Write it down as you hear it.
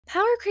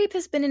Power creep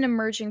has been an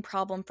emerging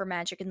problem for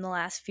Magic in the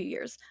last few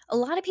years. A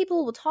lot of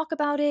people will talk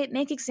about it,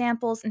 make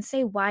examples, and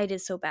say why it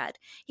is so bad.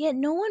 Yet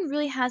no one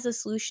really has a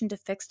solution to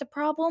fix the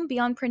problem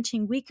beyond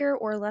printing weaker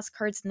or less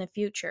cards in the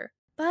future.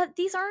 But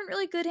these aren't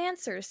really good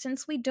answers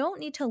since we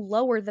don't need to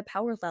lower the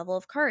power level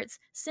of cards,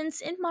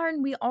 since in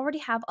Modern we already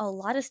have a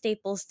lot of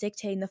staples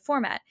dictating the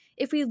format.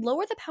 If we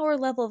lower the power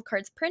level of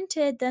cards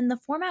printed, then the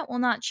format will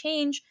not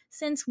change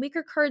since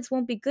weaker cards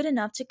won't be good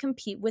enough to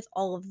compete with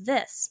all of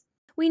this.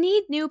 We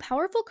need new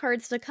powerful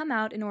cards to come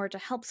out in order to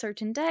help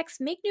certain decks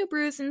make new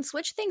brews and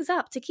switch things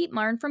up to keep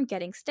Modern from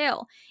getting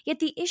stale. Yet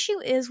the issue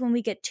is when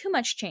we get too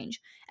much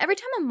change. Every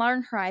time a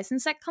Modern Horizon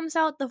set comes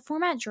out, the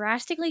format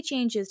drastically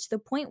changes to the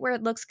point where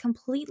it looks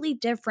completely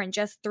different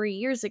just 3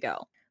 years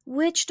ago.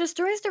 Which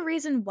destroys the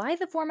reason why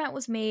the format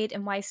was made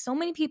and why so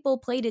many people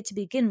played it to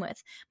begin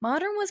with.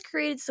 Modern was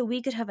created so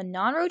we could have a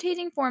non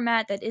rotating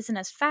format that isn't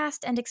as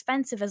fast and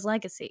expensive as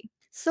Legacy.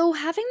 So,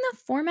 having the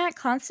format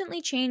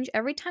constantly change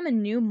every time a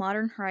new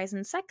Modern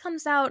Horizon set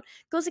comes out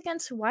goes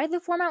against why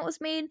the format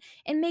was made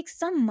and makes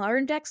some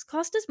Modern decks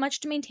cost as much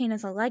to maintain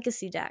as a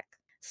Legacy deck.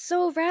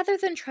 So, rather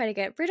than try to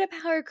get rid of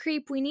power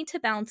creep, we need to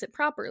balance it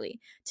properly.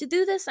 To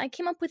do this, I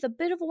came up with a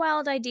bit of a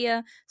wild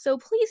idea, so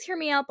please hear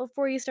me out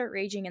before you start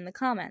raging in the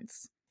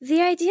comments. The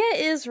idea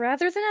is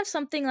rather than have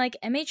something like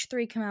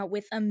MH3 come out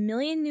with a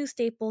million new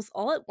staples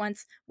all at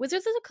once,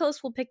 Wizards of the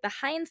Coast will pick the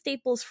high end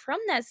staples from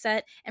that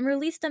set and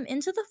release them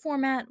into the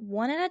format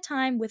one at a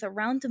time with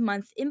around a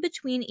month in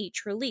between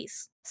each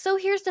release. So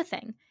here's the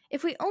thing.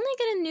 If we only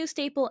get a new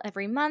staple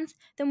every month,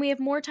 then we have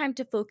more time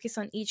to focus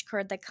on each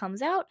card that comes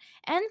out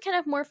and can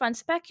have more fun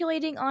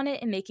speculating on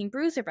it and making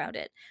brews about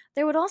it.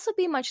 There would also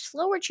be much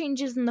slower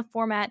changes in the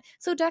format,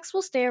 so decks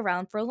will stay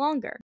around for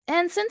longer.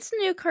 And since the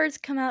new cards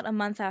come out a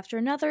month after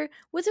another,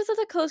 Wizards of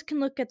the Coast can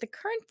look at the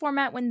current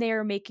format when they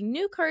are making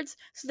new cards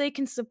so they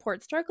can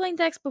support struggling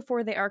decks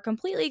before they are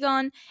completely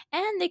gone,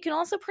 and they can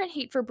also print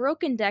heat for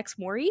broken decks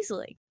more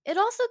easily. It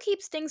also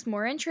keeps things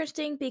more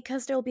interesting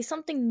because there will be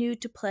something new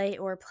to play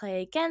or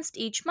play against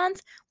each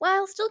month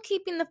while still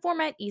keeping the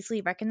format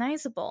easily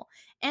recognizable.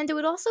 And it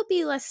would also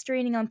be less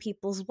straining on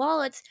people's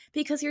wallets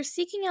because you're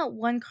seeking out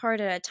one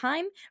card at a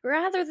time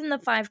rather than the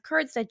 5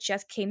 cards that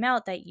just came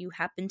out that you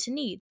happen to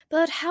need.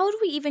 But how do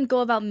we even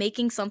go about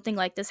making something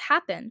like this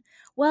happen?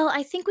 Well,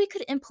 I think we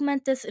could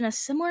implement this in a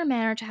similar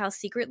manner to how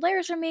secret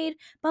layers are made,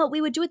 but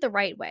we would do it the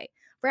right way.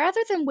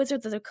 Rather than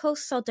Wizards of the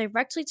Coast sell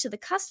directly to the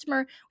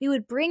customer, we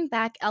would bring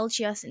back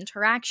LGS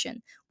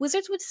interaction.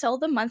 Wizards would sell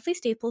the monthly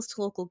staples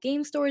to local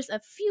game stores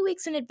a few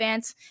weeks in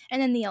advance, and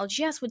then the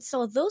LGS would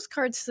sell those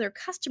cards to their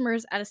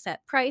customers at a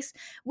set price,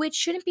 which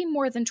shouldn't be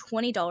more than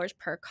 $20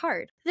 per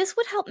card. This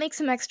would help make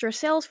some extra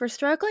sales for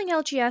struggling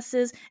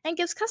LGSs and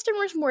gives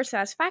customers more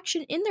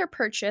satisfaction in their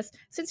purchase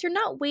since you're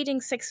not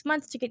waiting 6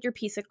 months to get your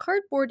piece of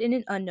cardboard in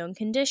an unknown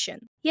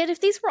condition. Yet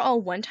if these were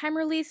all one-time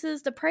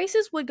releases, the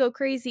prices would go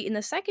crazy in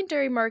the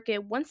secondary market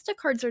once the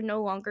cards are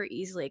no longer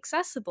easily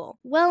accessible.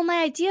 Well,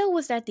 my idea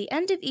was that at the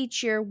end of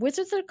each year,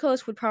 Wizards of the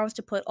Coast would promise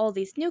to put all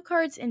these new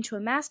cards into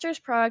a Masters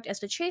product as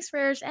the chase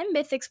rares and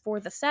mythics for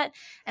the set,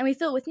 and we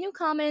fill it with new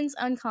commons,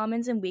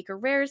 uncommons, and weaker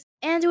rares,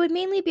 and it would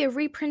mainly be a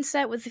reprint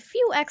set with a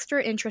few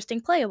extra interesting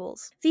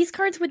playables. These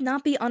cards would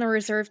not be on a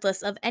reserved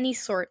list of any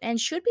sort and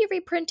should be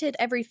reprinted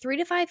every 3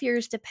 to 5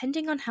 years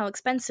depending on how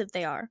expensive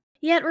they are.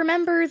 Yet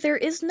remember, there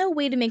is no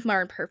way to make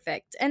Modern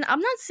perfect, and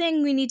I'm not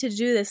saying we need to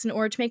do this in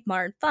order to make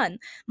Modern fun.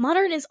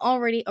 Modern is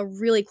already a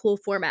really cool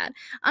format.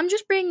 I'm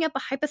just bringing up a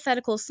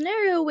hypothetical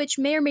scenario which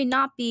may or may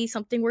not be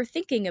something we're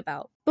thinking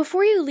about.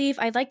 Before you leave,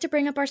 I'd like to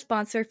bring up our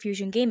sponsor,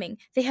 Fusion Gaming.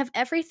 They have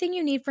everything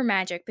you need for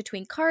Magic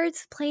between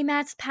cards,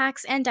 playmats,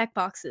 packs, and deck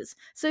boxes.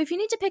 So if you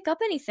need to pick up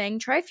anything,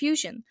 try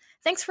Fusion.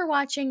 Thanks for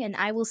watching, and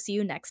I will see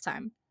you next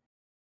time.